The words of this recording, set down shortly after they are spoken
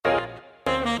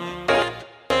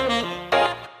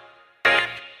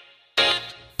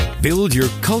Build your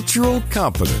cultural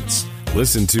competence.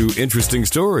 Listen to interesting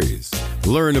stories.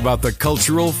 Learn about the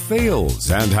cultural fails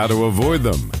and how to avoid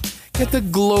them. Get the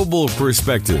global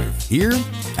perspective here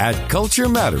at Culture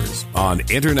Matters on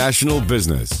International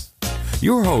Business.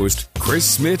 Your host, Chris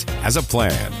Smith, has a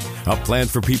plan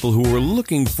for people who are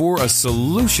looking for a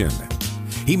solution.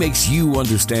 He makes you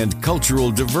understand cultural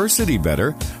diversity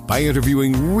better by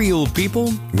interviewing real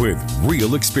people with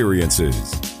real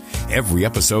experiences. Every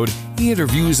episode, he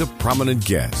interviews a prominent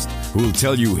guest who will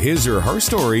tell you his or her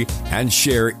story and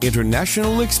share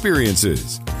international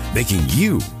experiences, making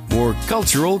you more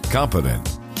cultural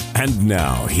competent. And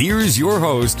now, here's your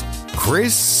host,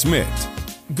 Chris Smith.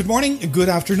 Good morning, good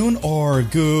afternoon, or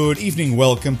good evening.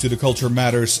 Welcome to the Culture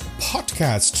Matters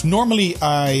podcast. Normally,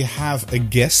 I have a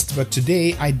guest, but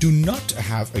today I do not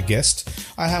have a guest.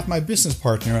 I have my business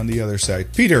partner on the other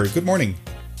side. Peter, good morning.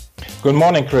 Good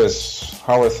morning, Chris.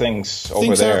 How are things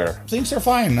over there? Things are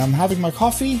fine. I'm having my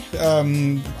coffee.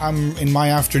 I'm in my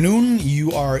afternoon.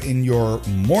 You are in your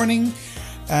morning.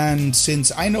 And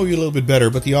since I know you a little bit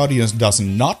better, but the audience does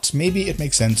not, maybe it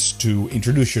makes sense to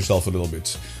introduce yourself a little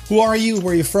bit. Who are you?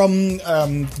 Where are you from?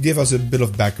 Give us a bit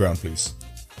of background, please.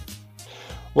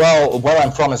 Well, where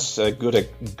I'm from is a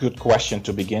good question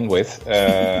to begin with.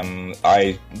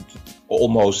 I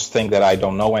almost think that I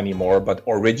don't know anymore, but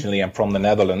originally I'm from the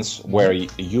Netherlands, where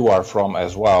you are from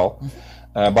as well.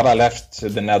 But I left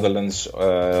the Netherlands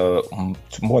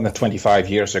more than 25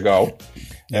 years ago.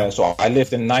 So I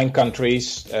lived in 9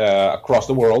 countries across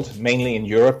the world, mainly in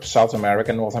Europe, South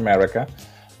America, North America.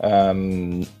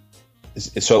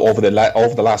 So over the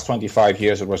last 25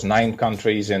 years, it was 9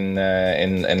 countries in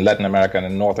Latin America and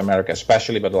in North America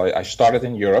especially. But I started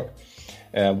in Europe,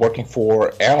 working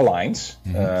for airlines,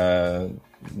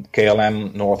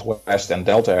 KLM, Northwest, and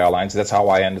Delta Airlines. That's how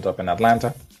I ended up in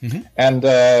Atlanta. Mm-hmm. And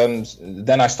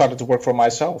then I started to work for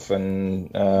myself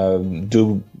and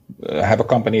have a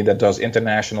company that does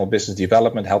international business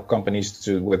development, help companies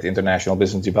with international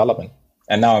business development.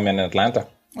 And now I'm in Atlanta.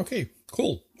 Okay,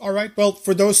 cool. All right. Well,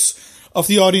 for those of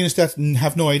the audience that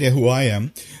have no idea who I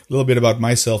am, a little bit about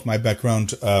myself, my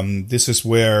background. This is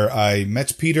where I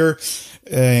met Peter,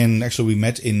 and actually we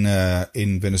met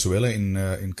in Venezuela,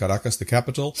 in Caracas, the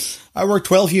capital. I worked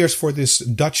 12 years for this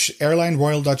Dutch airline,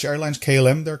 Royal Dutch Airlines,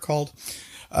 KLM, they're called.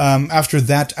 After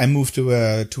that, I moved to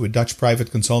a Dutch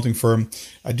private consulting firm.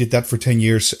 I did that for 10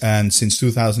 years, and since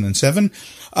 2007,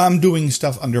 I'm doing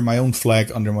stuff under my own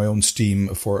flag, under my own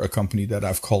steam for a company that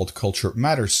I've called Culture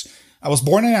Matters. I was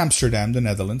born in Amsterdam, the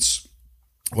Netherlands.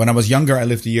 When I was younger, I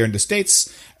lived a year in the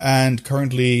States, and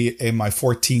currently in my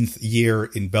 14th year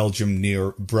in Belgium,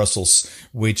 near Brussels,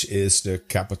 which is the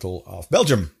capital of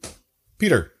Belgium.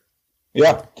 Peter.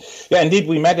 Yeah, indeed.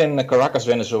 We met in Caracas,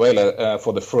 Venezuela,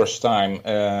 for the first time.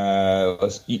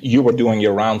 You were doing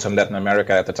your rounds in Latin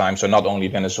America at the time, so not only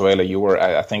Venezuela. You were,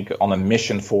 I think, on a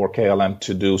mission for KLM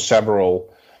to do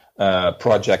several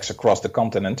projects across the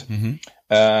continent. Mm-hmm.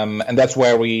 And that's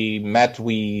where we met.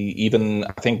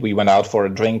 I think we went out for a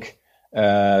drink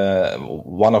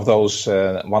one of those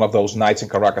nights in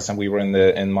Caracas, and we were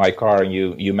in my car, and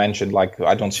you mentioned, like,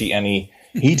 I don't see any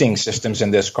heating systems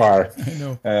in this car. I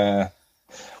know.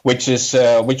 Which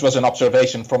was an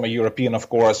observation from a European, of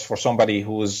course, for somebody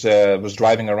who was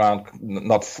driving around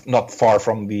not far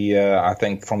from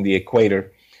the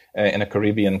equator in a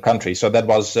Caribbean country. So that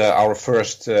was our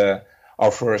first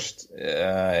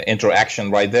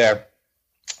interaction right there.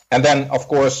 And then, of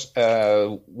course,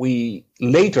 we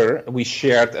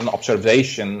shared an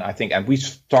observation, I think, and we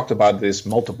talked about this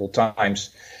multiple times.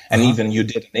 And even you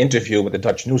did an interview with a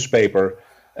Dutch newspaper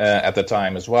at the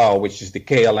time as well, which is the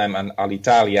KLM and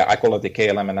Alitalia. I call it the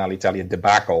KLM and Alitalia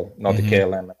debacle, not the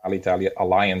KLM and Alitalia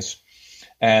alliance.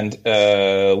 And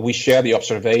we share the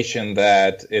observation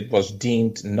that it was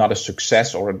deemed not a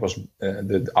success, or it was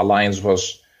the alliance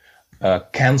was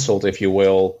cancelled, if you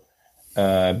will,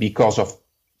 because of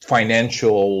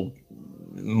financial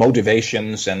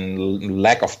motivations and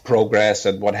lack of progress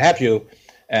and what have you.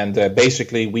 And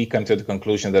basically, we come to the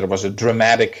conclusion that there was a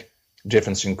dramatic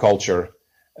difference in culture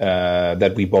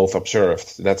that we both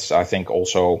observed. That's, I think,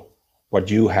 also what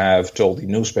you have told the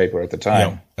newspaper at the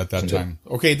time. Yeah, at that time.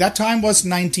 Okay, that time was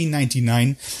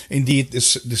 1999. Indeed,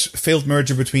 this failed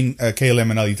merger between KLM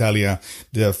and Alitalia,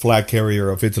 the flag carrier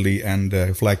of Italy and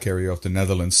the flag carrier of the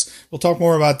Netherlands. We'll talk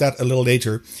more about that a little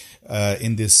later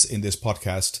in this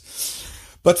podcast.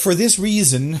 But for this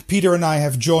reason, Peter and I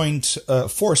have joined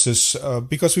forces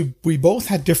because we both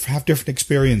have different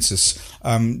experiences.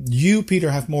 You,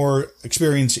 Peter, have more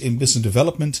experience in business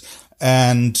development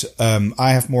And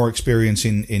I have more experience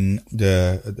in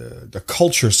the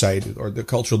culture side or the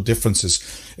cultural differences,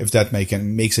 if that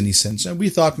makes any sense. And we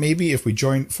thought maybe if we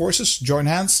join forces, join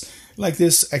hands like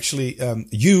this, actually,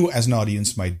 you as an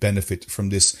audience might benefit from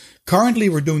this. Currently,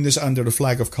 we're doing this under the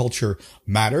flag of Culture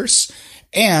Matters,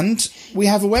 and we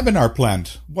have a webinar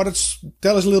planned.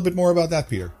 Tell us a little bit more about that,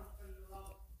 Peter.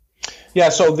 Yeah,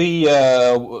 so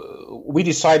we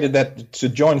decided that to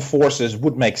join forces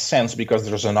would make sense because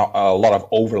there's a lot of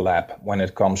overlap when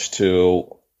it comes to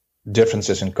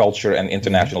differences in culture and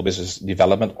international business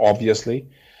development, obviously.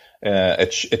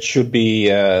 It should be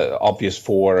obvious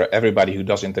for everybody who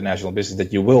does international business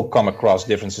that you will come across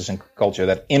differences in culture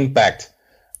that impact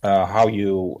how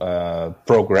you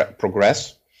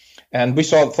progress. And we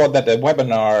thought that a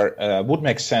webinar would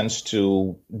make sense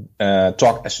to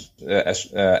talk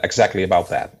exactly about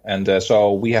that. And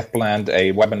so we have planned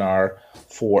a webinar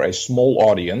for a small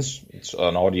audience. It's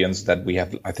an audience that we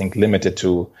have, I think, limited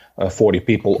to 40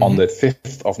 people on the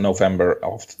 5th of November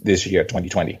of this year,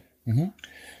 2020. Mm-hmm.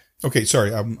 Okay,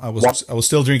 sorry, I was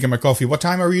still drinking my coffee. What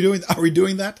time are we doing? Are we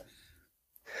doing that?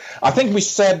 I think we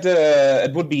said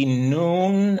it would be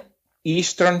noon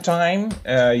Eastern time,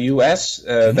 US.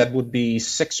 That would be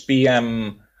 6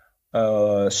 p.m.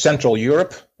 Central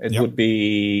Europe. It would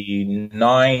be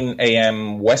 9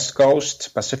 a.m. West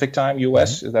Coast Pacific time,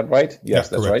 US. Mm-hmm. Is that right? Yes,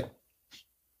 that's correct. Right.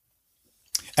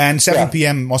 And 7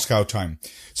 p.m. Moscow time.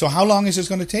 So how long is this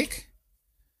going to take?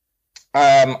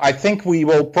 I think we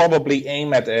will probably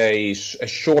aim at a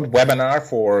short webinar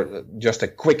for just a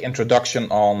quick introduction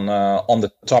on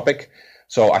the topic.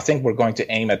 So I think we're going to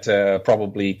aim at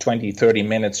probably 20, 30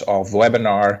 minutes of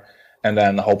webinar, and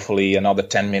then hopefully another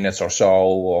 10 minutes or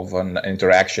so of an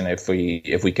interaction if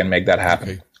we can make that happen.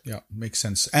 Okay. Yeah, makes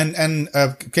sense. And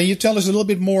can you tell us a little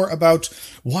bit more about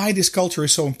why this culture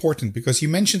is so important? Because you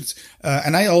mentioned,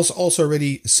 and I also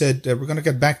already said we're going to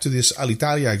get back to this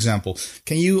Alitalia example.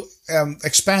 Can you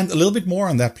expand a little bit more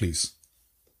on that, please?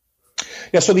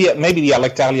 Yeah, so maybe the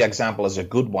Alitalia example is a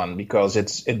good one because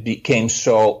it became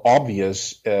so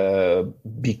obvious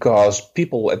because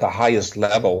people at the highest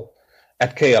level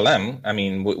at KLM, I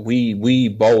mean, we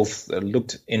both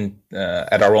looked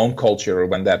at our own culture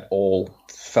when that all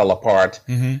fell apart,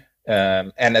 and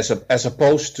as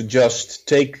opposed to just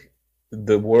take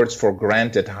the words for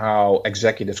granted, how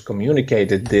executives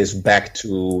communicated this back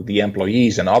to the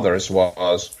employees and others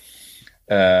was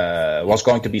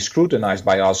going to be scrutinized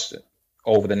by us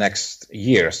over the next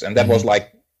years. And that was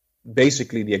like,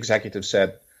 basically the executive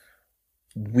said,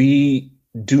 we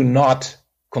do not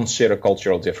consider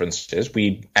cultural differences.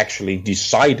 We actually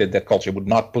decided that culture would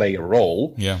not play a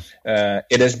role. Yeah.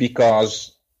 It is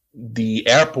because the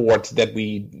airport that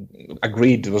we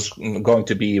agreed was going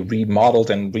to be remodeled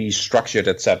and restructured,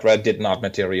 etc., did not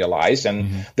materialize,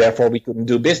 and therefore we couldn't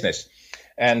do business.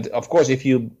 And of course, if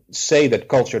you say that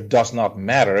culture does not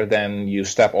matter, then you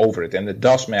step over it. And it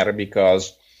does matter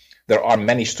because there are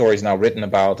many stories now written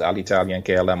about Alitalia and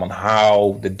KLM on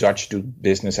how the Dutch do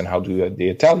business and how do the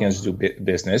Italians do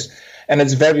business. And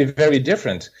it's very, very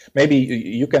different. Maybe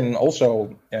you can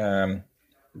also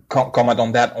comment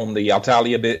on that on the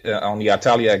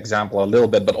Alitalia example a little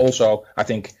bit, but also I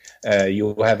think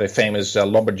you have a famous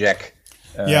lumberjack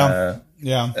that's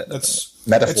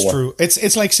metaphor. It's true.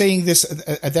 It's like saying this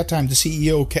at that time. The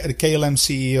CEO, the KLM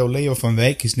CEO, Leo van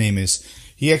Wijk, his name is.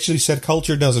 He actually said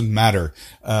culture doesn't matter,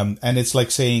 and it's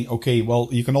like saying, okay, well,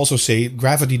 you can also say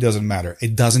gravity doesn't matter.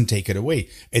 It doesn't take it away.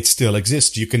 It still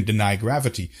exists. You can deny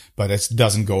gravity, but it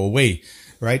doesn't go away.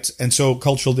 Right? And so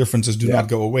cultural differences do not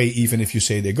go away, even if you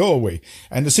say they go away.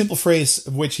 And the simple phrase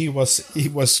which he was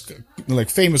like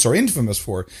famous or infamous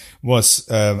for was,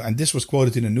 and this was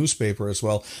quoted in a newspaper as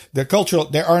well, there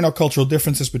are no cultural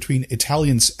differences between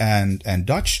Italians and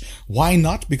Dutch. Why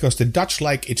not? Because the Dutch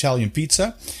like Italian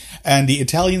pizza and the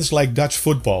Italians like Dutch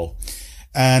football.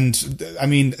 And I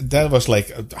mean, that was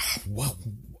like, wow.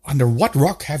 Under what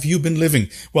rock have you been living?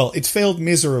 Well, it failed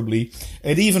miserably.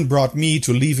 It even brought me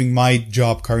to leaving my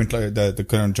job currently, the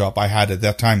current job I had at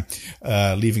that time,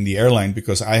 leaving the airline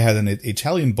because I had an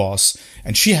Italian boss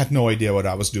and she had no idea what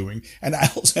I was doing. And I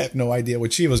also had no idea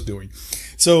what she was doing.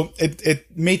 So it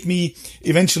made me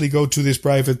eventually go to this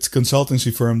private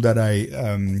consultancy firm that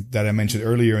I mentioned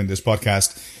earlier in this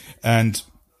podcast. And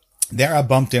there I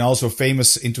bumped in also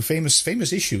famous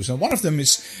issues. And one of them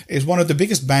is one of the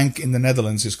biggest bank in the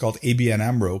Netherlands is called ABN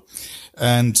AMRO.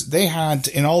 And they had,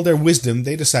 in all their wisdom,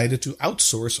 they decided to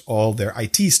outsource all their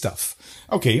IT stuff.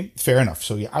 Okay, fair enough.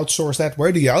 So you outsource that.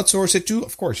 Where do you outsource it to?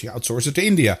 Of course, you outsource it to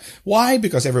India. Why?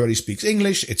 Because everybody speaks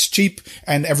English, it's cheap,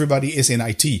 and everybody is in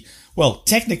IT. Well,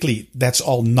 technically, that's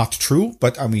all not true,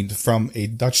 but I mean, from a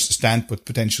Dutch standpoint,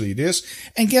 potentially it is.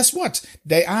 And guess what?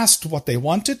 They asked what they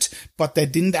wanted, but they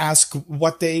didn't ask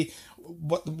what they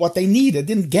needed,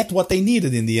 didn't get what they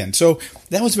needed in the end. So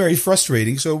that was very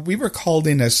frustrating. So we were called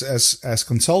in as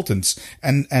consultants,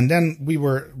 and then we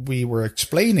were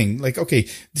explaining, like, okay,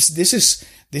 this is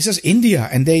India,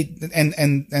 and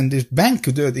this bank,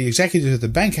 the executives of the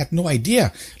bank had no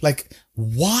idea, like,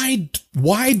 why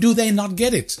do they not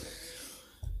get it?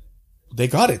 They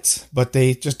got it, but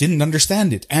they just didn't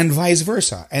understand it, and vice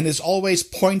versa. And it's always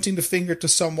pointing the finger to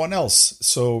someone else.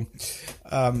 So,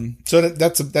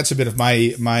 that's a bit of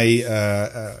my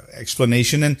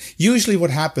explanation. And usually, what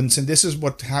happens, and this is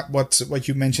what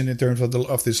you mentioned in terms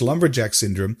of this lumberjack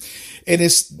syndrome,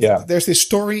 there's this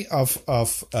story of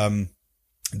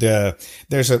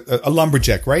there's a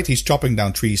lumberjack, right? He's chopping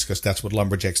down trees because that's what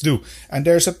lumberjacks do. And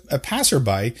there's a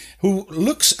passerby who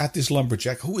looks at this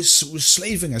lumberjack who is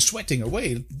slaving and sweating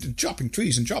away, chopping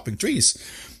trees,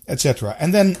 etc.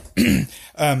 And then,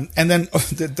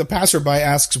 the passerby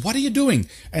asks, "What are you doing?"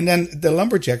 And then the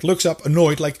lumberjack looks up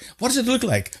annoyed, like, "What does it look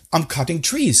like?" "I'm cutting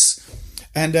trees."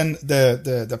 And then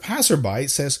the passerby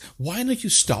says, "Why don't you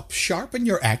stop, sharpen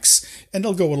your axe, and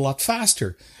it'll go a lot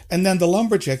faster?" And then the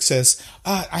lumberjack says,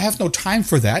 "I have no time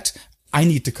for that. I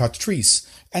need to cut trees."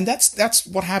 And that's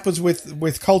what happens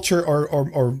with culture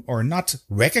or not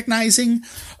recognizing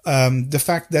the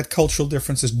fact that cultural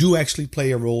differences do actually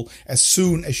play a role as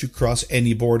soon as you cross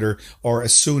any border or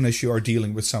as soon as you are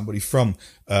dealing with somebody from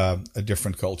a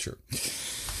different culture.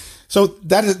 So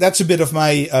that's a bit of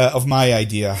my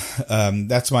idea.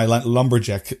 That's my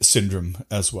lumberjack syndrome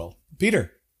as well.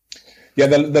 Peter. Yeah,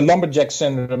 the lumberjack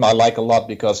syndrome I like a lot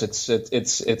because it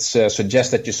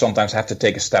suggests that you sometimes have to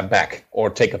take a step back or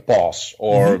take a pause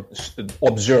or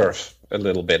observe a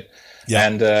little bit. Yeah.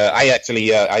 And I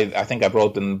think I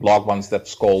wrote in the blog once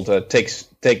that's called take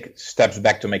steps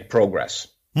back to make progress.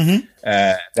 Mm-hmm.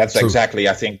 That's true. Exactly,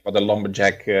 I think, what the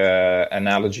lumberjack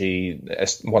analogy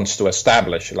wants to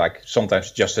establish. Like,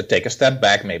 sometimes just to take a step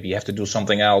back, maybe you have to do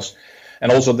something else.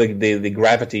 And also the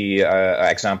gravity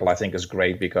example, I think, is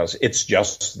great because it's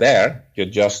just there.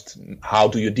 How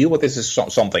do you deal with this is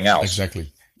something else.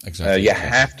 Exactly. You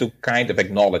have to kind of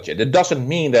acknowledge it. It doesn't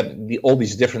mean that all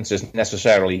these differences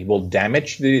necessarily will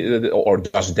damage or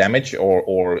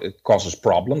it causes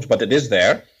problems, but it is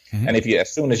there. Mm-hmm. And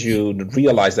as soon as you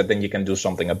realize that, then you can do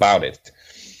something about it.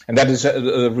 And that is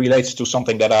relates to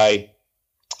something that I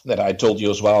told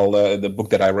you as well. The book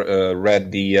that I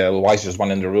read, The Wisest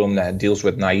One in the Room, that deals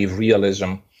with naive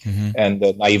realism. Mm-hmm. And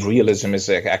naive realism is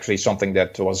actually something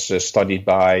that was studied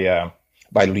by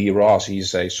Lee Ross.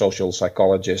 He's a social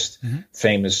psychologist,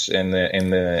 famous in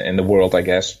the world, I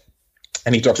guess.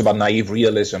 And he talks about naive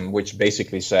realism, which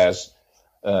basically says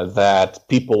that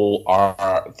people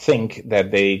think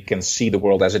that they can see the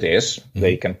world as it is. Mm-hmm.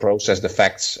 They can process the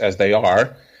facts as they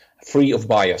are, free of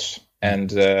bias.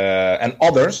 And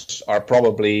others are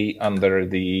probably under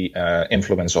the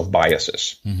influence of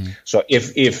biases. Mm-hmm. So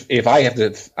if I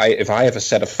have a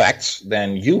set of facts,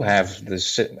 then you have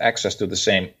access to the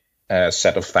same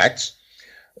set of facts.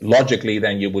 Logically,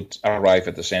 then you would arrive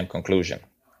at the same conclusion.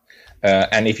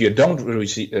 And if you don't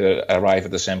arrive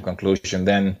at the same conclusion,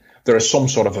 then there is some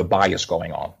sort of a bias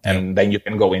going on. And then you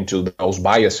can go into those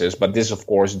biases. But this, of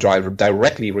course,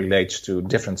 directly relates to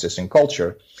differences in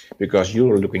culture, because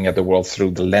you're looking at the world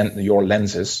through your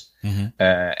lenses. Mm-hmm.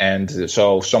 And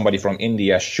so somebody from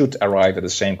India should arrive at the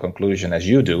same conclusion as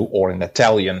you do, or an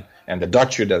Italian and the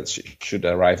Dutch should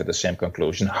arrive at the same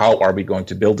conclusion. How are we going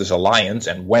to build this alliance,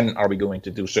 and when are we going to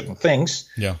do certain things?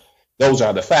 Yeah, those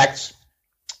are the facts,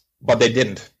 but they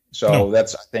didn't. So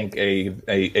that's, I think,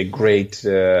 a great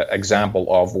example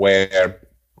of where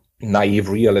naive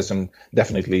realism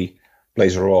definitely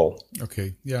plays a role.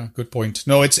 Okay, yeah, good point.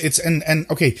 No, it's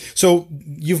okay. So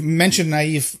you've mentioned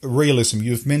naive realism.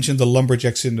 You've mentioned the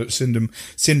lumberjack syndrome.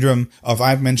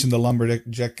 I've mentioned the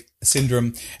lumberjack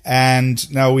syndrome, and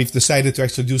now we've decided to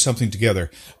actually do something together.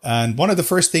 And one of the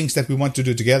first things that we want to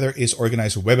do together is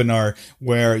organize a webinar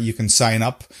where you can sign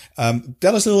up.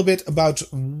 Tell us a little bit about,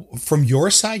 from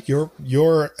your side,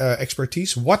 your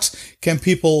expertise. What can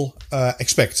people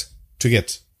expect to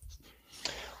get?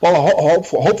 Well,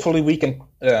 hopefully we can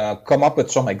come up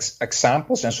with some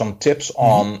examples and some tips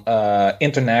on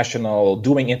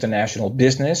doing international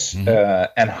business,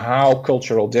 and how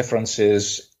cultural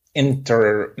differences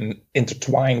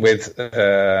intertwine with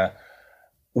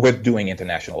doing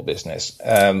international business.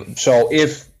 So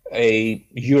if a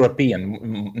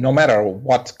European, no matter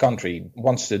what country,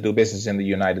 wants to do business in the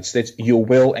United States, you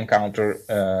will encounter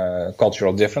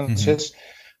cultural differences.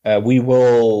 We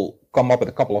will come up with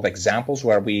a couple of examples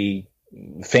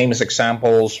famous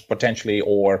examples potentially,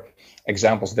 or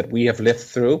examples that we have lived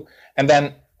through, and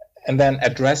then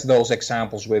address those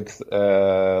examples with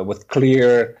a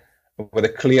clear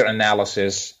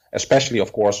analysis, especially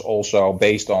of course also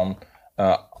based on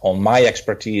my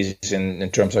expertise in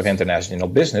terms of international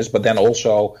business, but then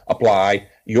also apply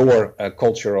your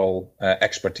cultural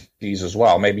expertise as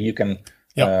well. Maybe you can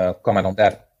comment on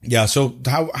that. Yeah. So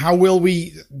how we'll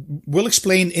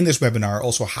explain in this webinar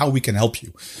also how we can help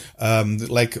you,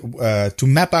 to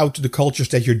map out the cultures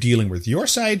that you're dealing with, your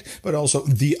side, but also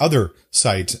the other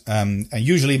side. And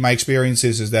usually my experience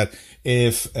is that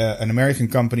if an American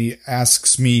company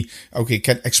asks me, okay,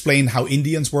 can explain how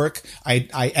Indians work,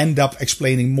 I end up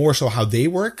explaining more so how they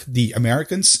work, the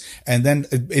Americans, and then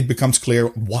it becomes clear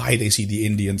why they see the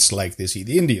Indians like they see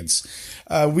the Indians.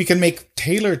 We can make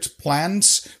tailored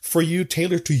plans for you,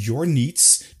 tailored to your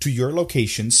needs, to your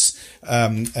locations,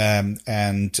 and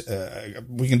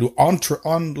we can do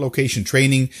on location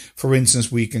training. For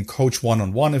instance, we can coach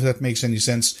one-on-one, if that makes any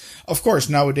sense. Of course,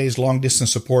 nowadays, long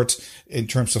distance support in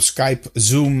terms of Skype,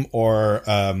 Zoom, or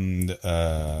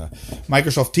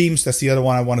Microsoft Teams. That's the other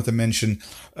one I wanted to mention.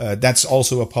 That's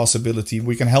also a possibility.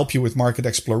 We can help you with market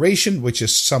exploration, which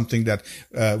is something that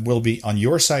will be on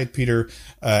your side, Peter,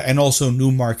 and also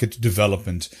new market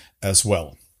development as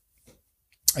well.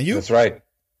 Are you? That's right.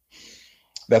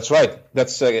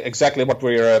 That's exactly what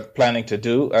we're planning to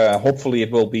do. Hopefully,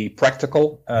 it will be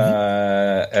practical,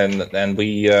 and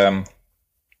we.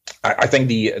 I think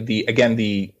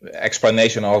the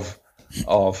explanation of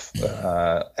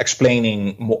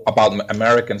explaining more about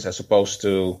Americans as opposed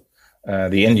to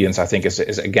the Indians, I think is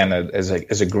a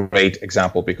great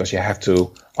example, because you have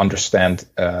to understand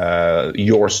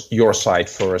your side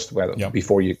first,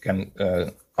 before you can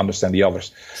understand the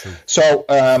others. True. So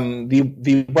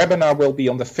the webinar will be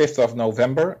on the 5th of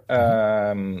November.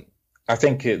 I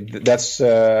think that's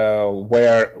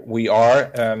where we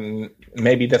are.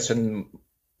 Maybe that's a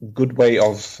good way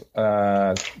of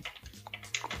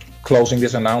closing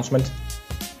this announcement.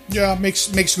 Yeah,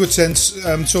 makes good sense.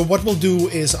 So what we'll do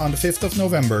is on the 5th of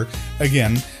November,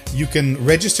 again, you can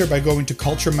register by going to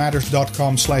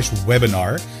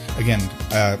culturematters.com/webinar. Again,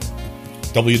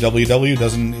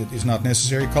 www is not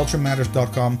necessary.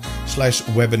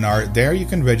 culturematters.com/webinar. There you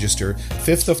can register.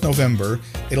 5th of November.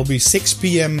 It'll be 6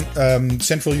 p.m.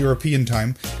 Central European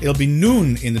time. It'll be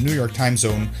noon in the New York time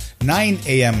zone. 9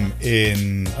 a.m.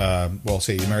 in,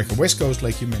 say American West Coast,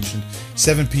 like you mentioned.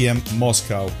 7 p.m.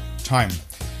 Moscow time.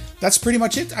 That's pretty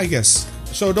much it, I guess.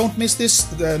 So don't miss this.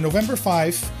 November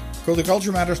 5. Go to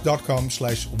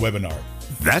culturematters.com/webinar.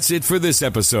 That's it for this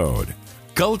episode.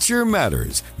 Culture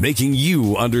Matters, making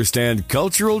you understand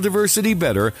cultural diversity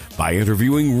better by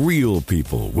interviewing real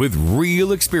people with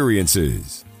real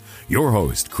experiences. Your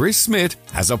host, Chris Smith,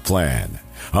 has a plan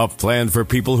for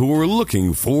people who are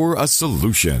looking for a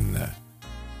solution.